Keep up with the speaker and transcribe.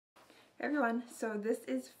Hey everyone, so this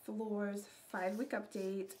is Flor's 5-week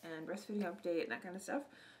update and breastfeeding update and that kind of stuff,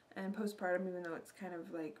 and postpartum, even though it's kind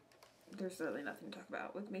of like there's really nothing to talk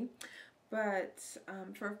about with me. But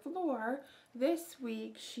for Flor, this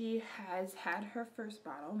week she has had her first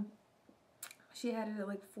bottle. She had it at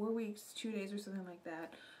like 4 weeks, 2 days or something like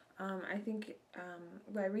that. I think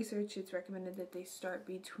by research it's recommended that they start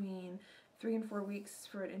between 3 and 4 weeks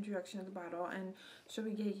for an introduction of the bottle, and she'll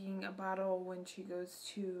be taking a bottle when she goes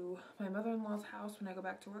to my mother-in-law's house when I go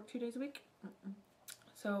back to work 2 days a week.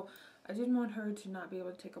 So I didn't want her to not be able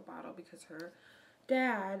to take a bottle because her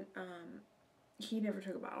dad, he never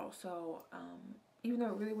took a bottle. So even though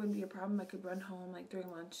it really wouldn't be a problem, I could run home like during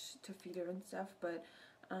lunch to feed her and stuff, but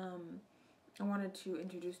I wanted to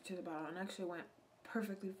introduce her to the bottle, and actually went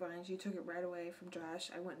perfectly fine. She took it right away from Josh.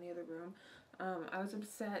 I went in the other room. I was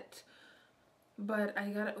upset, but I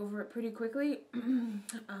got over it pretty quickly.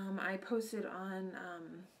 I posted on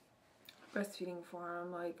breastfeeding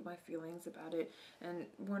forum like my feelings about it, and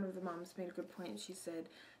one of the moms made a good point. She said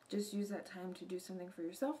just use that time to do something for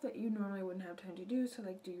yourself that you normally wouldn't have time to do. So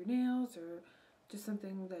like do your nails, or just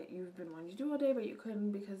something that you've been wanting to do all day but you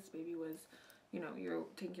couldn't because baby was, you know, you're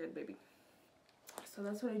taking care of the baby. So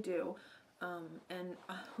that's what I do. And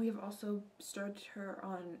we have also started her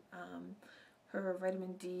on her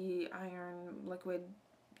vitamin D iron liquid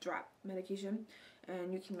drop medication,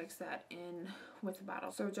 and you can mix that in with the bottle.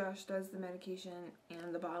 So Josh does the medication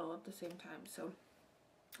and the bottle at the same time, so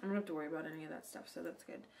I don't have to worry about any of that stuff, so that's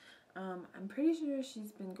good. I'm pretty sure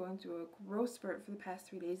she's been going through a growth spurt for the past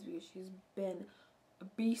 3 days because she's been a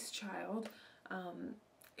beast child.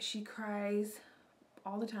 She cries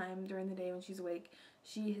all the time during the day when she's awake.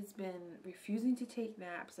 She has been refusing to take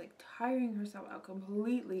naps, like tiring herself out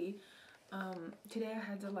completely. Today I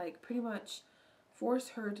had to like pretty much force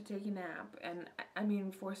her to take a nap, and I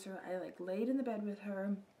mean force her. I like laid in the bed with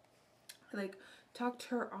her, like tucked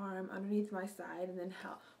her arm underneath my side, and then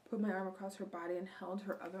put my arm across her body and held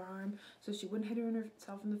her other arm so she wouldn't hit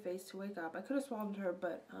herself in the face to wake up. I could have swaddled her,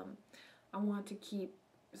 but I want to keep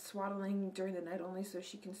swaddling during the night only so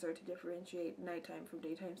she can start to differentiate nighttime from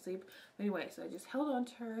daytime sleep. Anyway, so I just held on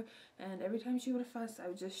to her, and every time she would fuss, I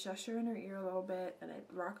would just shush her in her ear a little bit, and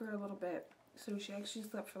I'd rock her a little bit. So she actually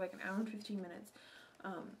slept for like an hour and 15 minutes.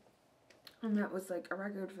 And that was like a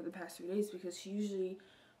record for the past 3 days because she usually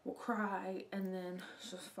will cry and then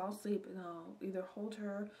she'll fall asleep, and I'll either hold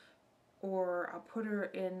her or I'll put her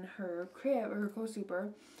in her crib or her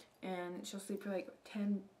co-sleeper, and she'll sleep for like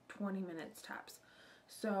 10-20 minutes tops.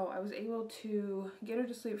 So I was able to get her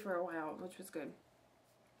to sleep for a while, which was good.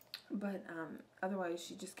 But otherwise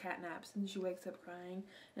she just cat naps and she wakes up crying,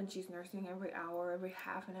 and she's nursing every hour, every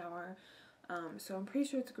half an hour. So I'm pretty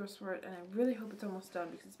sure it's a growth spurt, and I really hope it's almost done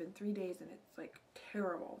because it's been 3 days and it's like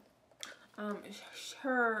terrible.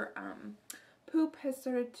 Her poop has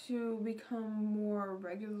started to become more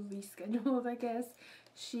regularly scheduled, I guess.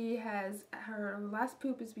 She has, her last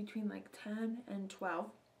poop is between like 10 and 12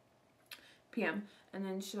 p.m. and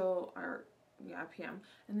then she'll, p.m.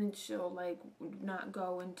 and then she'll like not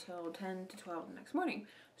go until 10 to 12 the next morning.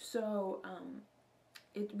 So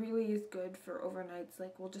it really is good for overnights.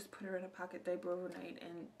 Like we'll just put her in a pocket diaper overnight,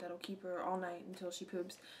 and that'll keep her all night until she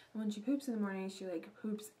poops. And when she poops in the morning, she like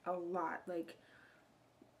poops a lot, like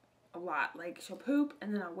she'll poop,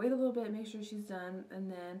 and then I'll wait a little bit, make sure she's done,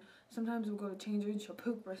 and then sometimes we'll go to change her and she'll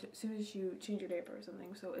poop as soon as you change your diaper or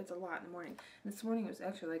something. So it's a lot in the morning. And this morning it was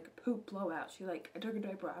actually like a poop blowout. She like, I took her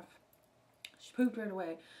diaper off, she pooped right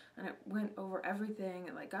away, and I went over everything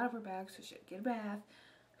and like got off her back so she'd get a bath.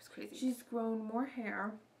 It was crazy. She's grown more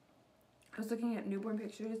hair. I was looking at newborn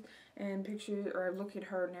pictures and or I look at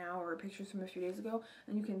her now, or pictures from a few days ago,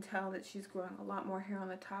 and you can tell that she's growing a lot more hair on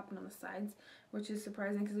the top and on the sides, which is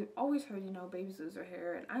surprising because I've always heard, you know, babies lose their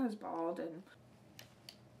hair, and I was bald. And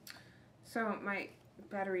so my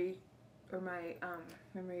battery, or my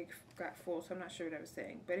memory got full, so I'm not sure what I was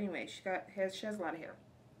saying. But anyway, she has a lot of hair.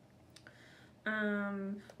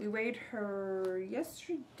 We weighed her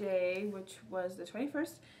yesterday, which was the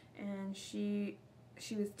 21st, and she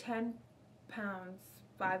was 10 pounds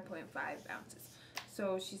 5.5 ounces.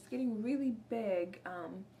 So she's getting really big.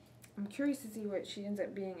 I'm curious to see what she ends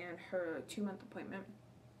up being at her 2-month appointment.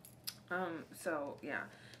 So yeah,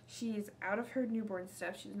 she's out of her newborn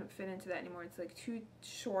stuff. She doesn't fit into that anymore. It's like too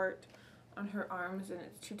short on her arms and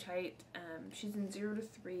it's too tight. She's in 0 to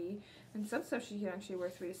 3, and some stuff she can actually wear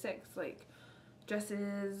 3 to 6, like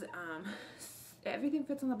dresses. Everything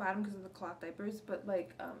fits on the bottom because of the cloth diapers, but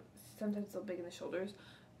like sometimes it's a little big in the shoulders.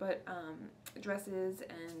 But dresses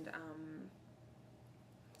and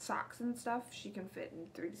socks and stuff she can fit in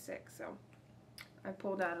 3 to 6. So I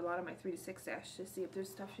pulled out a lot of my 3 to 6 stash to see if there's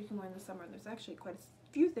stuff she can wear in the summer. There's actually quite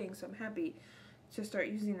a few things, so I'm happy to start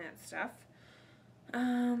using that stuff.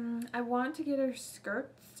 I want to get her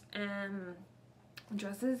skirts and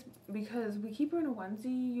dresses because we keep her in a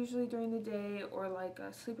onesie usually during the day, or like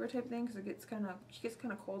a sleeper type thing, because she gets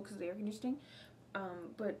kind of cold because of the air conditioning.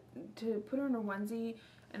 But to put her in a onesie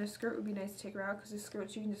and a skirt would be nice to take her out, because the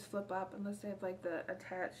skirts you can just flip up unless they have like the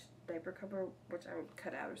attached diaper cover, which I would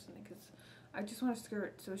cut out or something, because I just want a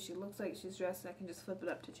skirt so she looks like she's dressed and I can just flip it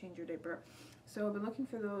up to change her diaper. So I've been looking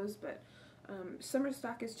for those, but summer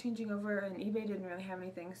stock is changing over and eBay didn't really have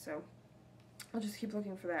anything, so I'll just keep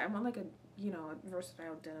looking for that. I want like a, you know, a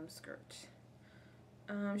versatile denim skirt.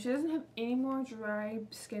 She doesn't have any more dry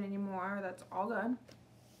skin anymore. That's all gone.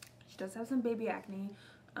 She does have some baby acne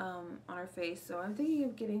on her face, so I'm thinking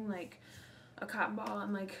of getting like a cotton ball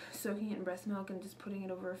and like soaking it in breast milk and just putting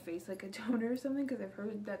it over her face like a toner or something, because I've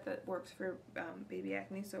heard that that works for baby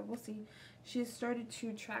acne, so we'll see. She's started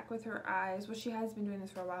to track with her eyes. Well, she has been doing this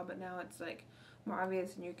for a while, but now it's like more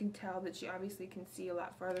obvious, and you can tell that she obviously can see a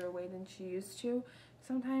lot farther away than she used to.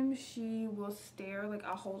 Sometimes she will stare, like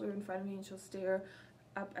I'll hold her in front of me and she'll stare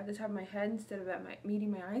up at the top of my head instead of at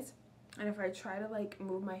meeting my eyes. And if I try to like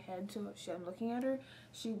move my head so I'm looking at her,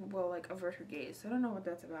 she will like avert her gaze. So I don't know what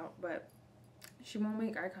that's about, but she won't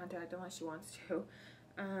make eye contact unless she wants to.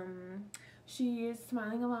 She is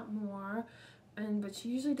smiling a lot more, but she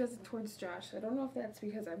usually does it towards Josh. I don't know if that's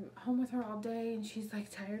because I'm home with her all day and she's like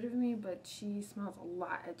tired of me, but she smiles a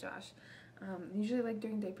lot at Josh. Usually like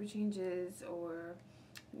during diaper changes or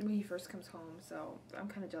when he first comes home, so I'm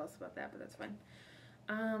kind of jealous about that, but that's fine.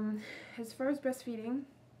 As far as breastfeeding,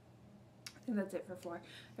 I think that's it for Flor.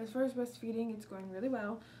 As far as breastfeeding, it's going really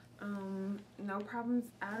well. No problems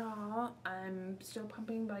at all. I'm still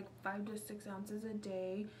pumping like 5 to 6 ounces a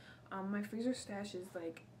day. My freezer stash is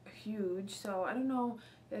like huge, so I don't know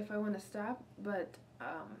if I want to stop, but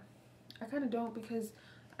I kind of don't, because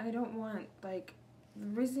I don't want, like, the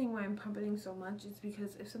reasoning why I'm pumping so much is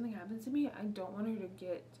because if something happens to me, I don't want her to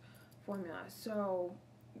get formula. So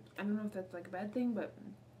I don't know if that's like a bad thing, but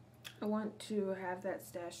I want to have that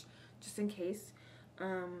stash just in case.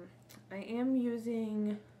 I am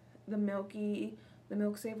using the Milk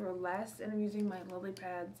Saver less, and I'm using my lily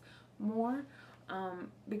pads more,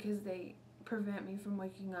 because they prevent me from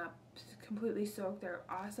waking up completely soaked. They're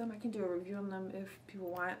awesome. I can do a review on them if people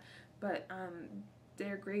want, but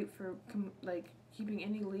they're great for like keeping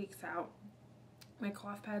any leaks out. My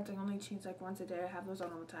cloth pads I only change like once a day. I have those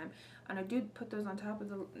on all the time, and I do put those on top of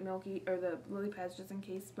the the lily pads just in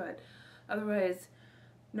case, but otherwise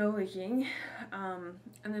no leaking. And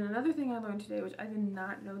then another thing I learned today, which I did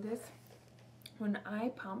not know this, when I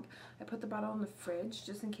pump, I put the bottle in the fridge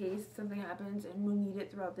just in case something happens and we'll need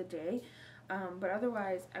it throughout the day. But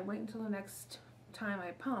otherwise, I wait until the next time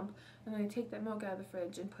I pump, and then I take that milk out of the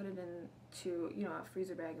fridge and put it into, you know, a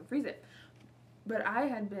freezer bag and freeze it. But I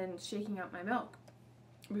had been shaking out my milk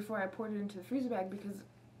before I poured it into the freezer bag, because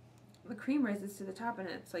the cream rises to the top and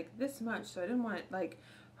it's like this much, so I didn't want like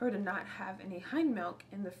her to not have any hind milk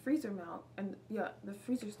in the freezer the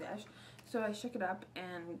freezer stash. So I shook it up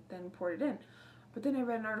and then poured it in. But then I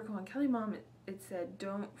read an article on Kelly Mom. It said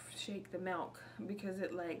don't shake the milk because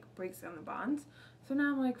it like breaks down the bonds. So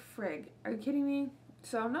now I'm like, frig, are you kidding me?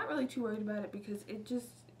 So I'm not really too worried about it, because it just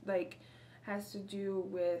like has to do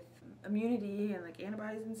with immunity and like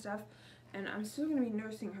antibodies and stuff, and I'm still going to be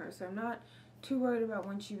nursing her, so I'm not too worried about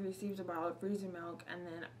when she receives a bottle of freezer milk, and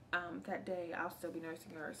then that day I'll still be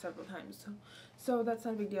nursing her several times, so that's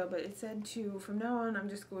not a big deal. But it said to, from now on, I'm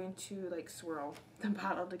just going to like swirl the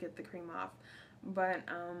bottle to get the cream off. But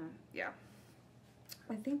yeah,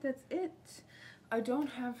 I think that's it. I don't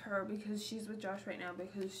have her because she's with Josh right now,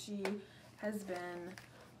 because she has been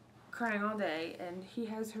crying all day and he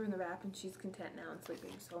has her in the wrap and she's content now and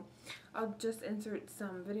sleeping. So I'll just insert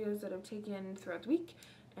some videos that I've taken throughout the week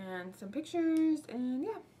and some pictures, and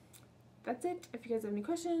yeah, that's it. If you guys have any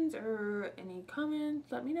questions or any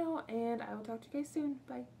comments, let me know, and I will talk to you guys soon.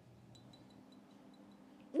 Bye.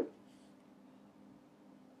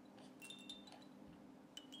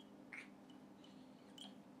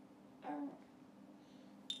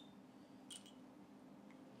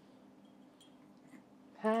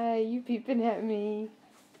 Hi, you peeping at me.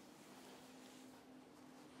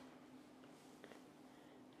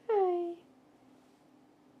 Hi.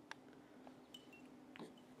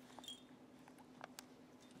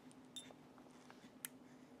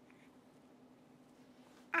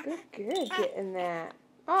 Good girl getting that.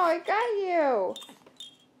 Oh, I got you.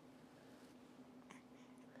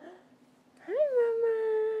 Hi,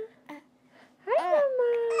 Mama. Hi,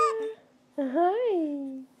 Mama. Hi.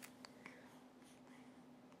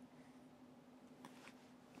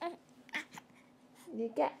 You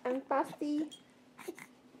get him, Frosty?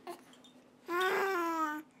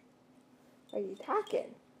 Are you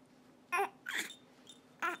talking?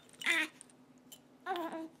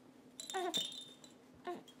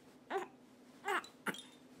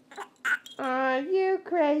 Are you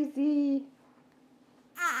crazy?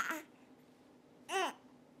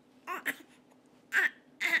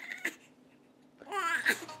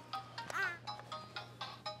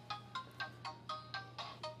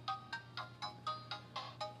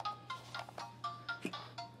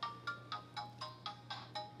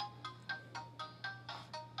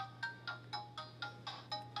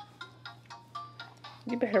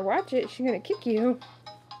 You better watch it. She's gonna kick you.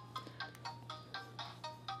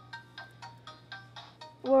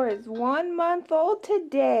 Laura's 1 month old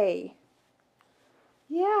today.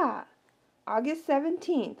 Yeah. August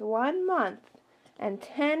 17th. 1 month. And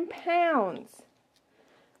 10 pounds.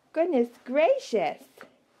 Goodness gracious.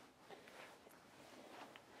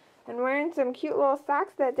 And wearing some cute little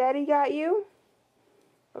socks that Daddy got you.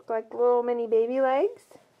 Look like little mini baby legs.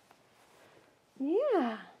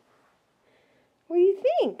 Yeah. What do you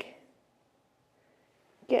think?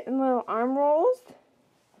 Getting little arm rolls?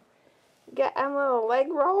 Getting little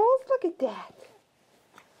leg rolls? Look at that.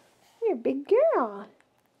 You're a big girl.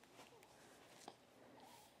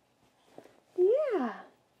 Yeah.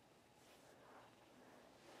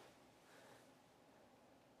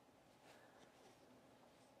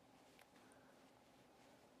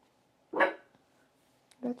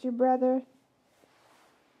 That's your brother.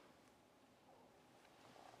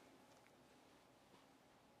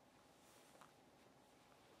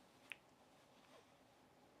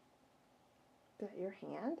 Is that your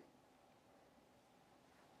hand?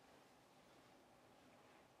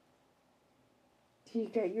 Do you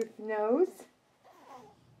got your nose?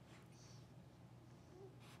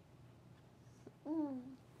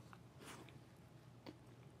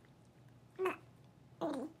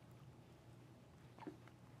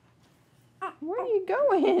 Where are you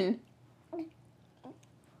going?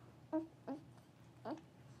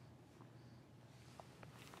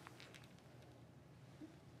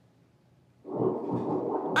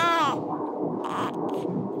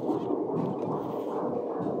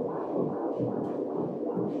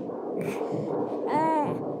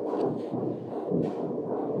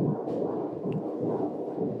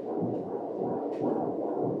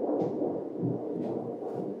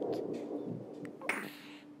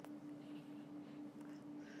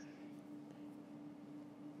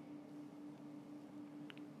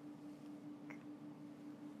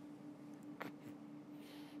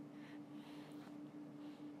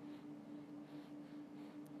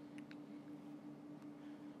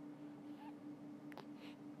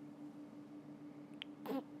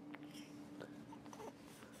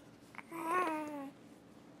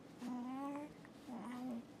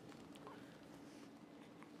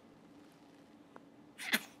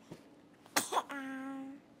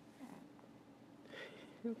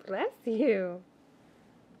 Bless you.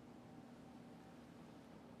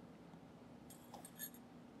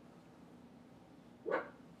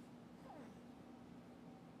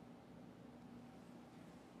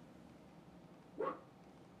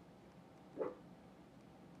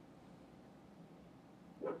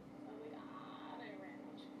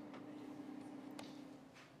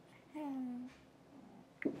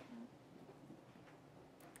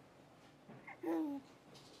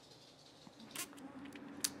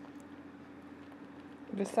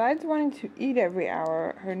 Besides wanting to eat every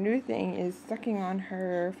hour, her new thing is sucking on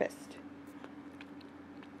her fist.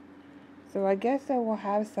 So I guess I will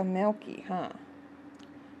have some milky, huh?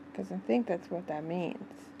 Because I think that's what that means.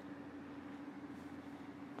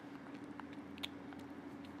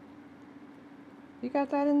 You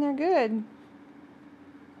got that in there good.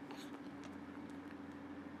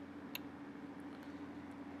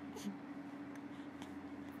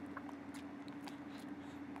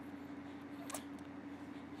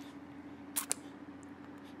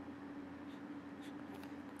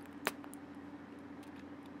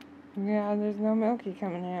 Yeah, there's no milky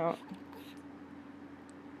coming out.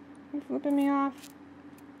 You flipping me off?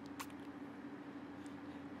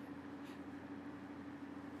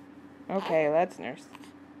 Okay, let's nurse.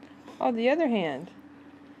 Oh, the other hand.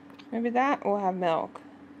 Maybe that will have milk.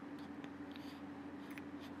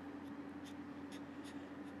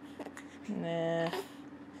 Nah.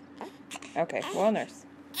 Okay, we'll nurse.